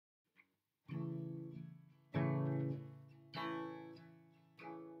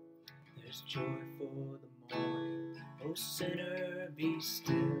is joy for the morning. O sinner, be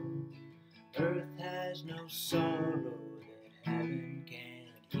still. Earth has no sorrow that heaven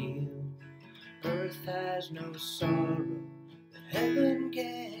can't heal. Earth has no sorrow that heaven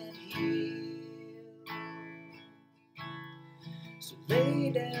can't heal. So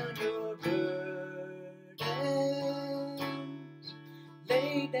lay down your burdens,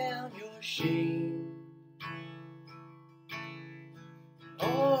 lay down your shame.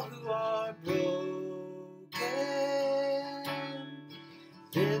 All who are broken,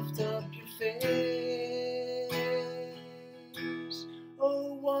 lift up your face.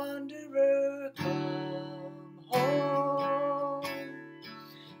 O wanderer, come home.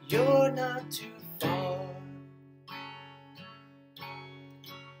 You're not too far.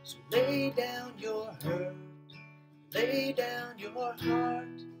 So lay down your hurt, lay down your heart.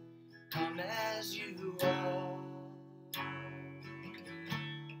 Come as you are.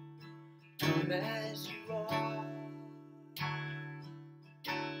 Come as you are.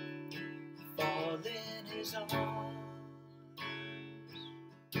 Fall in his arms.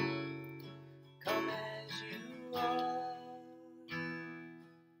 Come as you are.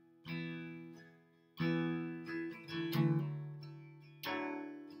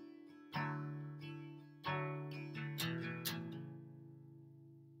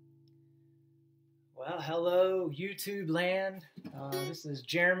 Well, hello, YouTube land. This is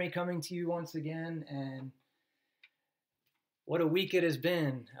Jeremy coming to you once again, and what a week it has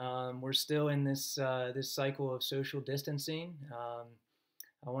been. We're still in this cycle of social distancing.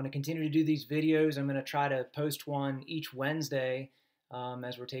 I want to continue to do these videos. I'm going to try to post one each Wednesday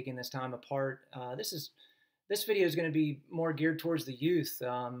as we're taking this time apart. This video is going to be more geared towards the youth.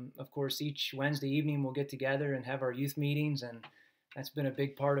 Of course, each Wednesday evening we'll get together and have our youth meetings, and that's been a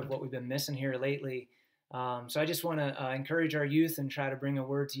big part of what we've been missing here lately. So I just want to encourage our youth and try to bring a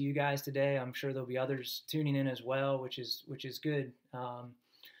word to you guys today. I'm sure there'll be others tuning in as well, which is good.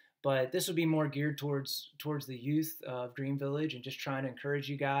 But this will be more geared towards the youth of Dream Village and just trying to encourage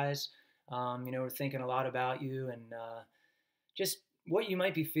you guys. We're thinking a lot about you and just what you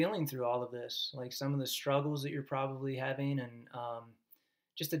might be feeling through all of this, like some of the struggles that you're probably having, and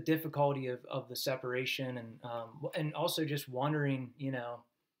just the difficulty of the separation, and also just wondering,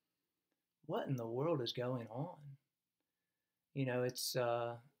 what in the world is going on? It's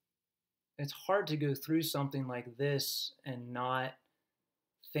hard to go through something like this and not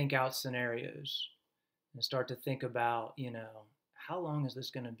think out scenarios and start to think about, how long is this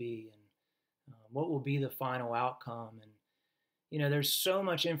going to be, and what will be the final outcome? And there's so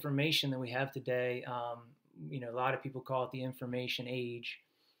much information that we have today. A lot of people call it the information age.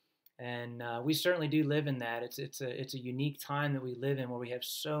 And we certainly do live in that. It's a unique time that we live in where we have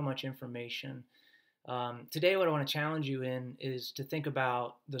so much information. Today, what I want to challenge you in is to think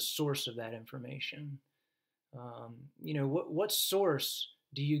about the source of that information. What source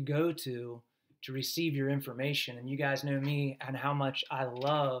do you go to receive your information? And you guys know me and how much I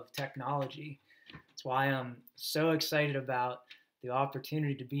love technology. That's why I'm so excited about the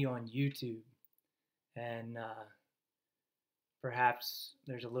opportunity to be on YouTube. And perhaps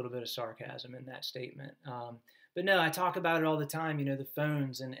there's a little bit of sarcasm in that statement. But no, I talk about it all the time, the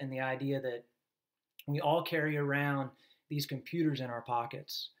phones and the idea that we all carry around these computers in our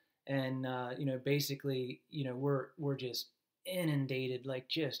pockets. And, basically, we're just inundated, like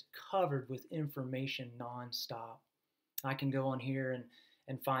just covered with information nonstop. I can go on here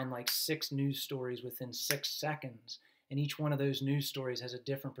and find like 6 news stories within 6 seconds. And each one of those news stories has a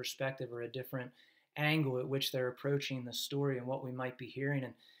different perspective or a different angle at which they're approaching the story and what we might be hearing.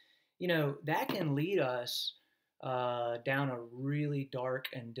 And, that can lead us down a really dark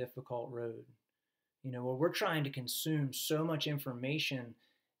and difficult road, where we're trying to consume so much information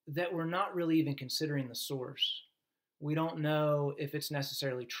that we're not really even considering the source. We don't know if it's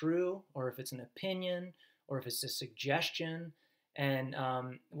necessarily true or if it's an opinion or if it's a suggestion. And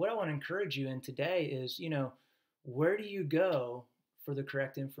what I want to encourage you in today is, where do you go for the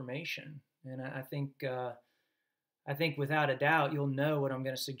correct information? And I think without a doubt, you'll know what I'm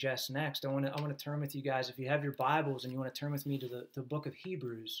going to suggest next. I want to turn with you guys, if you have your Bibles and you want to turn with me to the book of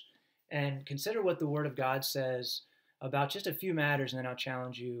Hebrews, and consider what the Word of God says about just a few matters, and then I'll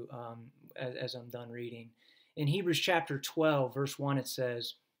challenge you as I'm done reading. In Hebrews chapter 12, verse 1, it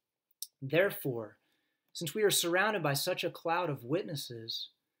says, "Therefore, since we are surrounded by such a cloud of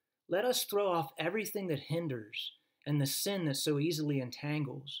witnesses, let us throw off everything that hinders and the sin that so easily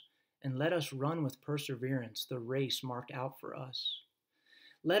entangles, and let us run with perseverance the race marked out for us.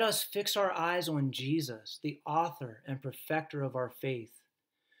 Let us fix our eyes on Jesus, the author and perfecter of our faith,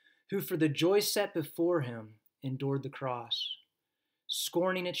 who for the joy set before him endured the cross,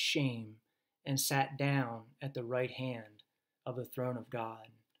 scorning its shame, and sat down at the right hand of the throne of God.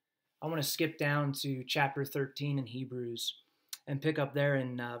 I want to skip down to chapter 13 in Hebrews and pick up there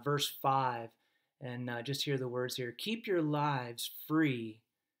in verse 5 and just hear the words here. Keep your lives free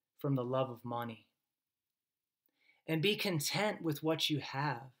from the love of money and be content with what you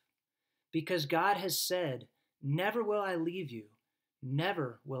have, because God has said, never will I leave you,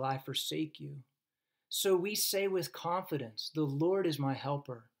 never will I forsake you. So we say with confidence, the Lord is my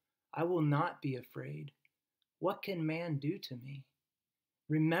helper. I will not be afraid. What can man do to me?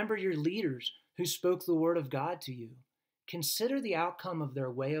 Remember your leaders who spoke the word of God to you. Consider the outcome of their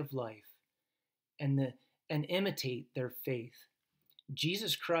way of life and imitate their faith.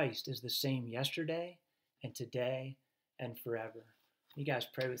 Jesus Christ is the same yesterday and today and forever. You guys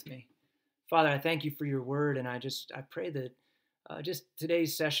pray with me. Father, I thank you for your word, and I pray that just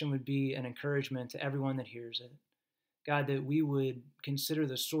today's session would be an encouragement to everyone that hears it. God, that we would consider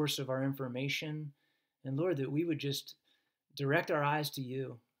the source of our information, and Lord, that we would just direct our eyes to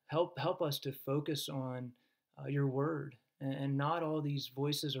you. Help us to focus on your word and not all these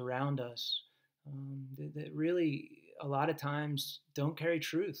voices around us that really a lot of times don't carry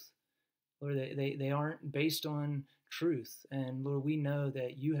truth. Lord, they aren't based on truth. And Lord, we know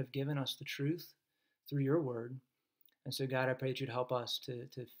that you have given us the truth through your word. And so, God, I pray that you'd help us to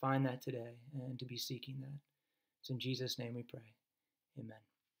find that today and to be seeking that. It's in Jesus' name we pray. Amen.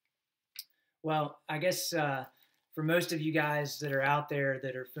 Well, I guess for most of you guys that are out there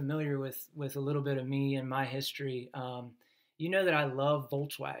that are familiar with a little bit of me and my history, you know that I love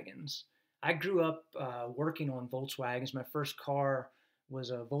Volkswagens. I grew up working on Volkswagens. My first car was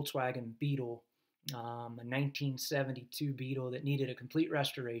a Volkswagen Beetle, a 1972 Beetle that needed a complete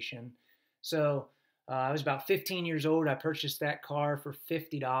restoration. So I was about 15 years old. I purchased that car for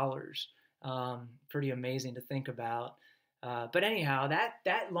 $50. Pretty amazing to think about. But anyhow,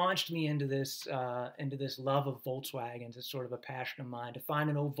 that launched me into this love of Volkswagens. It's sort of a passion of mine to find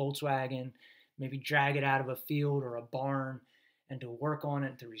an old Volkswagen, maybe drag it out of a field or a barn, and to work on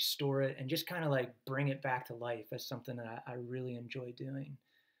it, to restore it, and just kind of like bring it back to life. That's something that I really enjoy doing.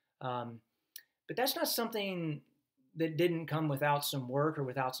 But that's not something that didn't come without some work or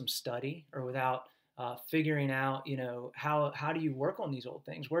without some study or without figuring out, how do you work on these old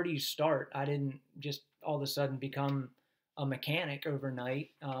things? Where do you start? I didn't just all of a sudden become a mechanic overnight.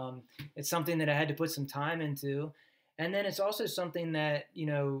 It's something that I had to put some time into. And then it's also something that,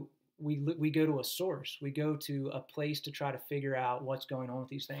 we go to a source. We go to a place to try to figure out what's going on with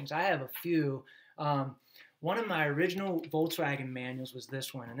these things. I have a few. One of my original Volkswagen manuals was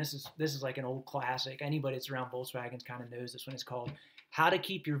this one, and this is like an old classic. Anybody that's around Volkswagens kind of knows this one. It's called How to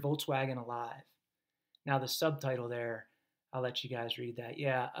Keep Your Volkswagen Alive. Now the subtitle there, I'll let you guys read that.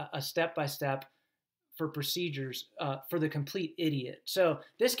 Yeah, a step-by-step for procedures for the complete idiot. So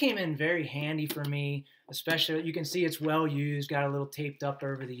this came in very handy for me, especially, you can see it's well used, got a little taped up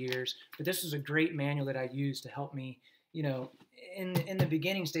over the years, but this was a great manual that I used to help me, in the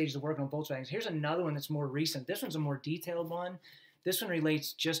beginning stages of working on Volkswagens. Here's another one that's more recent. This one's a more detailed one. This one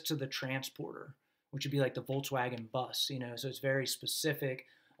relates just to the transporter, which would be like the Volkswagen bus, so it's very specific,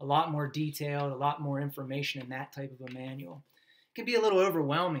 a lot more detailed, a lot more information in that type of a manual. It can be a little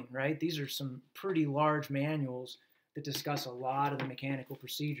overwhelming, right? These are some pretty large manuals that discuss a lot of the mechanical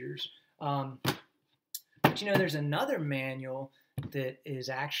procedures. But there's another manual that is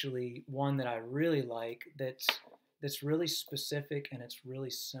actually one that I really like that's really specific and it's really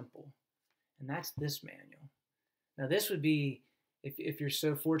simple. And that's this manual. Now this would be, if you're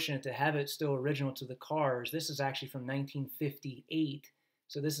so fortunate to have it still original to the cars, this is actually from 1958.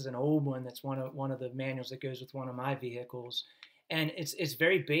 So this is an old one that's one of the manuals that goes with one of my vehicles. And it's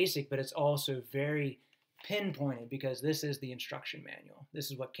very basic, but it's also very pinpointed because this is the instruction manual. This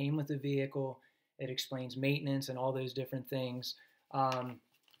is what came with the vehicle. It explains maintenance and all those different things.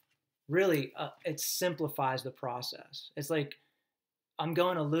 Really, it simplifies the process. It's like I'm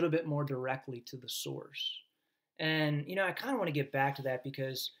going a little bit more directly to the source. And, I kind of want to get back to that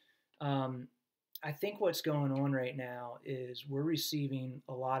because I think what's going on right now is we're receiving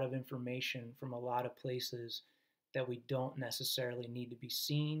a lot of information from a lot of places that we don't necessarily need to be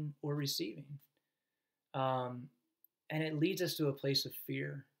seeing or receiving. And it leads us to a place of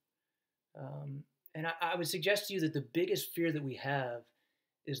fear. And I would suggest to you that the biggest fear that we have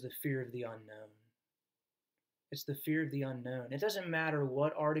is the fear of the unknown. It's the fear of the unknown. It doesn't matter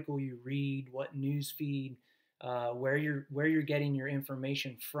what article you read, what news feed, where you're getting your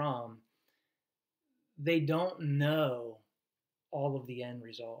information from. They don't know all of the end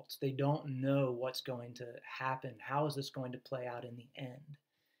results. They don't know what's going to happen. How is this going to play out in the end?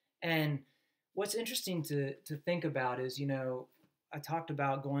 And what's interesting to think about is, I talked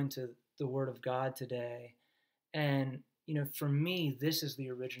about going to the Word of God today, and for me, this is the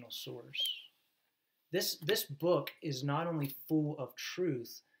original source. This book is not only full of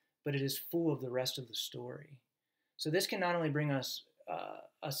truth, but it is full of the rest of the story. So this can not only bring us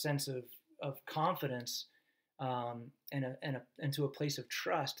a sense of confidence and to a place of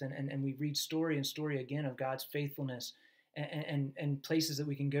trust, and we read story and story again of God's faithfulness and places that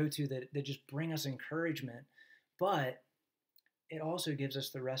we can go to that just bring us encouragement, but it also gives us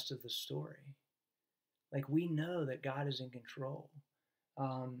the rest of the story. Like, we know that God is in control.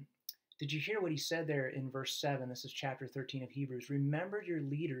 Did you hear what he said there in verse 7? This is chapter 13 of Hebrews. Remember your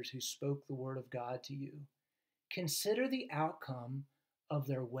leaders who spoke the word of God to you. Consider the outcome of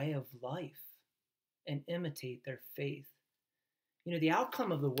their way of life and imitate their faith. The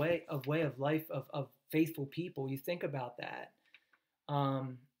outcome of the way of life of faithful people, you think about that.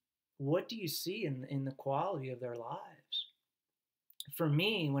 What do you see in the quality of their lives? For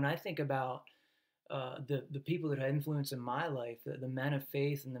me, when I think about the people that have influence in my life, the men of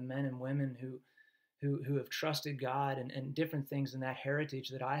faith and the men and women who have trusted God and different things in that heritage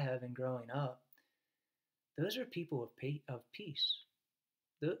that I have in growing up, those are people of peace.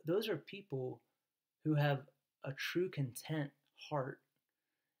 Those are people who have a true content heart.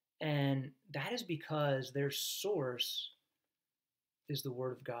 And that is because their source is the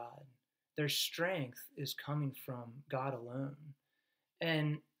Word of God. Their strength is coming from God alone.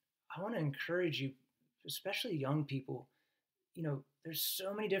 And I want to encourage you, especially young people, there's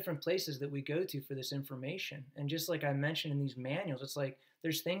so many different places that we go to for this information. And just like I mentioned in these manuals, it's like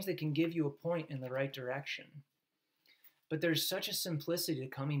there's things that can give you a point in the right direction. But there's such a simplicity to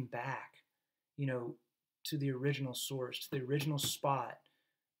coming back, to the original source, to the original spot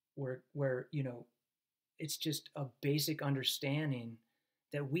where it's just a basic understanding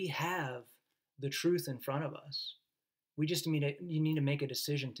that we have the truth in front of us. We just you need to make a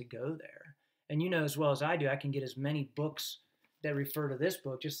decision to go there. And as well as I do, I can get as many books that refer to this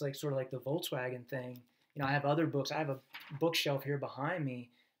book, just like sort of like the Volkswagen thing. I have other books. I have a bookshelf here behind me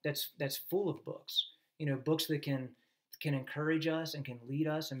that's full of books. Books that can encourage us and can lead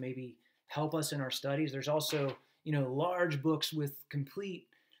us and maybe help us in our studies. There's also, large books with complete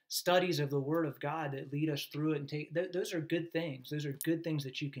studies of the Word of God that lead us through it and those are good things. Those are good things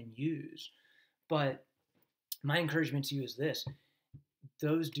that you can use. But my encouragement to you is this: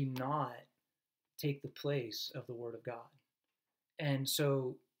 those do not take the place of the Word of God. And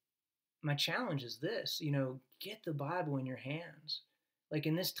so my challenge is this, get the Bible in your hands. Like,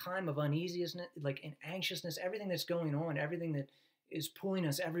 in this time of uneasiness, like in anxiousness, everything that's going on, everything that is pulling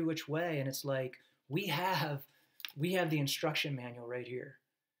us every which way. And it's like, we have the instruction manual right here.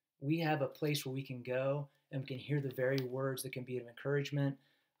 We have a place where we can go and we can hear the very words that can be of encouragement.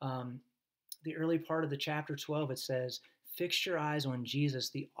 The early part of the chapter 12, it says, fix your eyes on Jesus,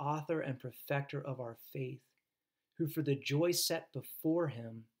 the author and perfecter of our faith, who for the joy set before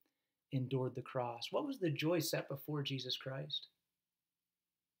him endured the cross. What was the joy set before Jesus Christ?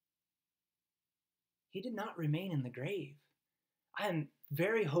 He did not remain in the grave. I am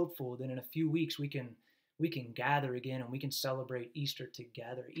very hopeful that in a few weeks we can gather again and we can celebrate Easter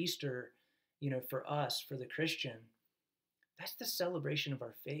together. Easter, for us, for the Christian, that's the celebration of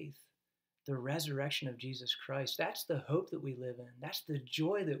our faith, the resurrection of Jesus Christ. That's the hope that we live in. That's the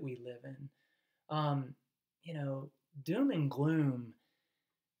joy that we live in. Doom and gloom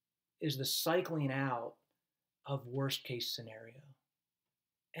is the cycling out of worst case scenario.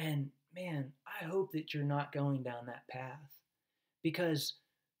 And man, I hope that you're not going down that path, because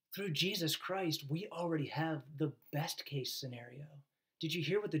through Jesus Christ, we already have the best case scenario. Did you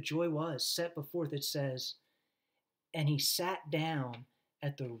hear what the joy was set before? That says, and he sat down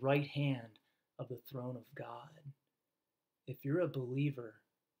at the right hand of the throne of God. If you're a believer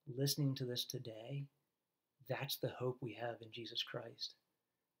listening to this today, that's the hope we have in Jesus Christ.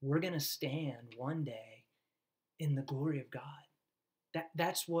 We're going to stand one day in the glory of God.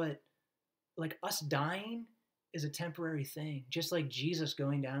 That's what, like, us dying is a temporary thing. Just like Jesus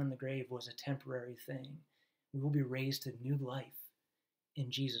going down in the grave was a temporary thing. We will be raised to new life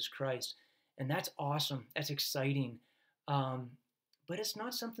in Jesus Christ. And that's awesome. That's exciting. But it's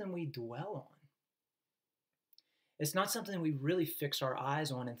not something we dwell on. It's not something we really fix our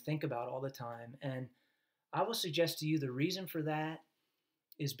eyes on and think about all the time. And I will suggest to you the reason for that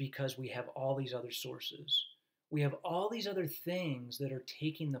is because we have all these other sources. We have all these other things that are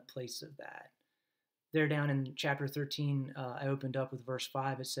taking the place of that. There down in chapter 13, I opened up with verse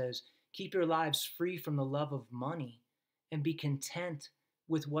 5. It says, keep your lives free from the love of money and be content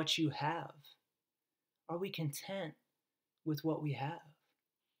with what you have. Are we content with what we have?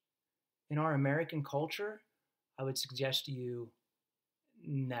 In our American culture, I would suggest to you,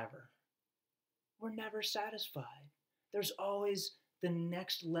 Never. We're never satisfied. There's always the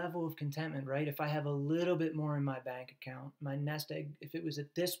next level of contentment, right? If I have a little bit more in my bank account, my nest egg, if it was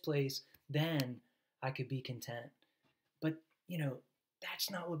at this place, then I could be content. But,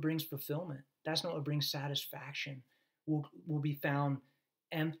 that's not what brings fulfillment. That's not what brings satisfaction. We'll be found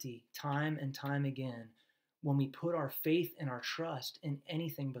empty time and time again when we put our faith and our trust in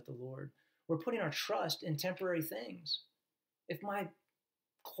anything but the Lord. We're putting our trust in temporary things. If my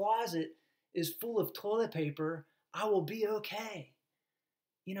closet is full of toilet paper, I will be okay.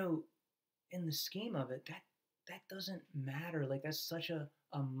 In the scheme of it, that doesn't matter. Like, that's such a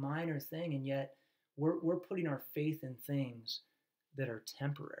minor thing, and yet we're putting our faith in things that are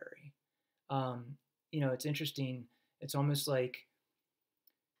temporary. It's interesting. It's almost like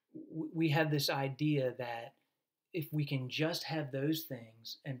we have this idea that if we can just have those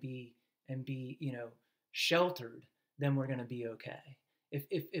things and be sheltered, then we're going to be okay.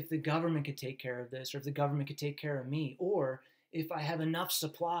 If the government could take care of this, or if the government could take care of me, or if I have enough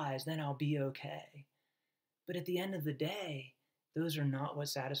supplies, then I'll be okay. But at the end of the day, those are not what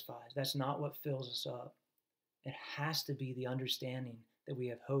satisfies. That's not what fills us up. It has to be the understanding that we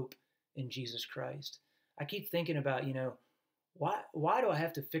have hope in Jesus Christ. I keep thinking about, why do I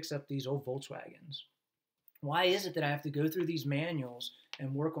have to fix up these old Volkswagens? Why is it that I have to go through these manuals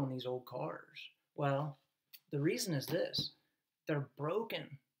and work on these old cars? Well, the reason is this. They're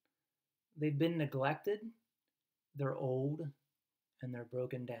broken. They've been neglected. They're old, and they're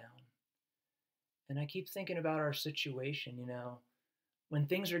broken down. And I keep thinking about our situation, when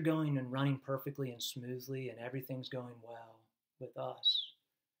things are going and running perfectly and smoothly and everything's going well with us,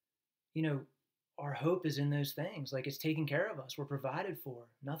 our hope is in those things. Like, it's taken care of us. We're provided for.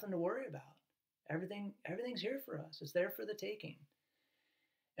 Nothing to worry about. Everything's here for us. It's there for the taking.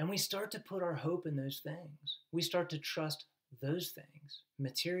 And we start to put our hope in those things. We start to trust those things,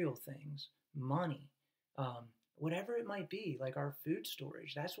 material things, money, whatever it might be, like our food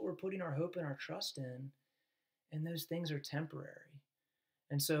storage. That's what we're putting our hope and our trust in. And those things are temporary.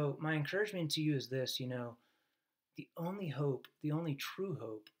 And so my encouragement to you is this, the only hope, the only true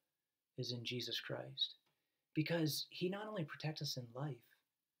hope is in Jesus Christ. Because he not only protects us in life,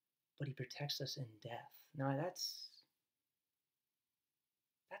 but he protects us in death. Now that's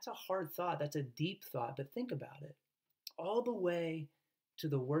a hard thought. That's a deep thought, but think about it. All the way to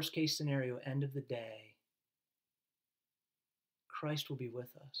the worst case scenario, end of the day, Christ will be with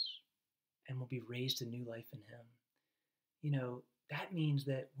us and will be raised to new life in him. That means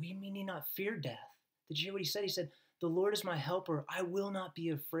that we need not fear death. Did you hear what he said? He said, "The Lord is my helper. I will not be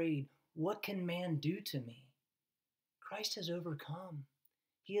afraid. What can man do to me?" Christ has overcome.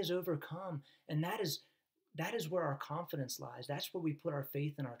 He has overcome. And that is where our confidence lies. That's where we put our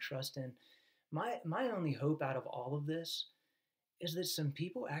faith and our trust in. My only hope out of all of this is that some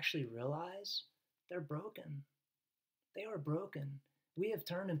people actually realize they're broken. They are broken. We have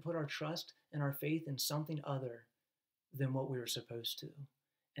turned and put our trust and our faith in something other than what we were supposed to.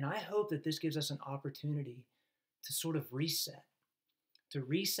 And I hope that this gives us an opportunity to sort of reset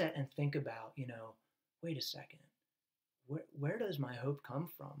and think about, wait a second, where does my hope come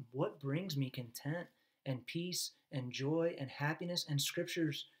from? What brings me content and peace and joy and happiness? And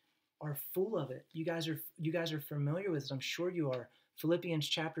scriptures are full of it. You guys are familiar with this. I'm sure you are. Philippians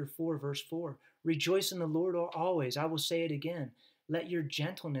chapter 4, verse 4. Rejoice in the Lord always. I will say it again. Let your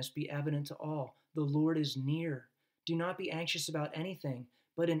gentleness be evident to all. The Lord is near. Do not be anxious about anything,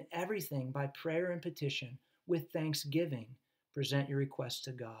 but in everything by prayer and petition, with thanksgiving, present your requests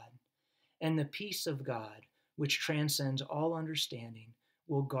to God. And the peace of God, which transcends all understanding,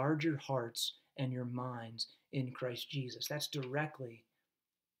 will guard your hearts and your minds in Christ Jesus. That's directly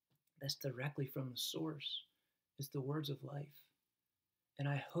from the source. It's the words of life. And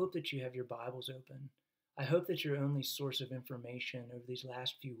I hope that you have your Bibles open. I hope that your only source of information over these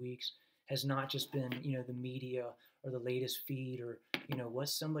last few weeks has not just been, the media or the latest feed or, what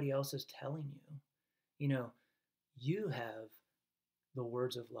somebody else is telling you. You have the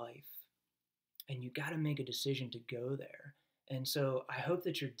words of life, and you got to make a decision to go there. And so I hope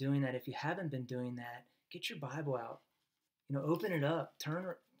that you're doing that. If you haven't been doing that, get your Bible out, open it up,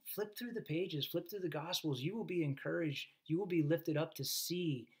 flip through the pages, flip through the Gospels. You will be encouraged. You will be lifted up to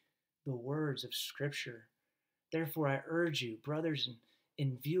see the words of Scripture. Therefore, I urge you, brothers,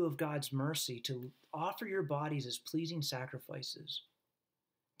 in view of God's mercy, to offer your bodies as pleasing sacrifices.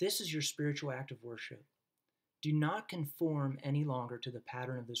 This is your spiritual act of worship. Do not conform any longer to the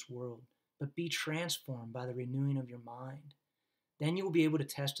pattern of this world, but be transformed by the renewing of your mind. Then you will be able to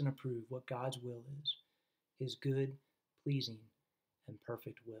test and approve what God's will is, his good, pleasing, and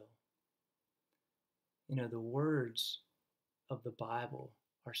perfect will. The words of the Bible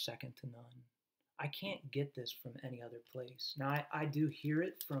are second to none. I can't get this from any other place. Now, I do hear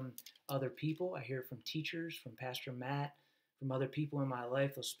it from other people. I hear it from teachers, from Pastor Matt, from other people in my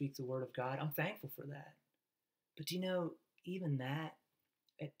life. They'll speak the word of God. I'm thankful for that. But even that,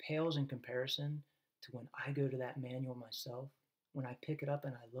 it pales in comparison to when I go to that manual myself, when I pick it up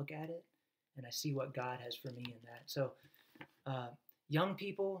and I look at it and I see what God has for me in that. So, young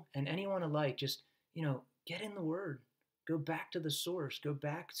people and anyone alike, just, get in the Word. Go back to the source. Go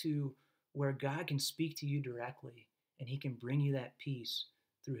back to where God can speak to you directly and He can bring you that peace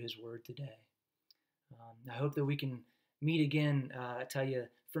through His Word today. I hope that we can meet again. I tell you,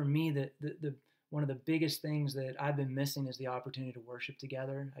 for me, the one of the biggest things that I've been missing is the opportunity to worship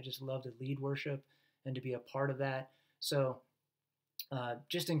together. I just love to lead worship and to be a part of that. So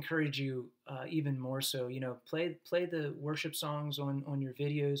just encourage you even more so, play the worship songs on your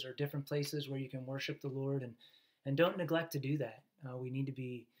videos or different places where you can worship the Lord, and don't neglect to do that. We need to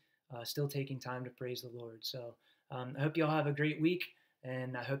be still taking time to praise the Lord. So I hope you all have a great week,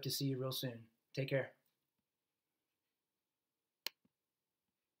 and I hope to see you real soon. Take care.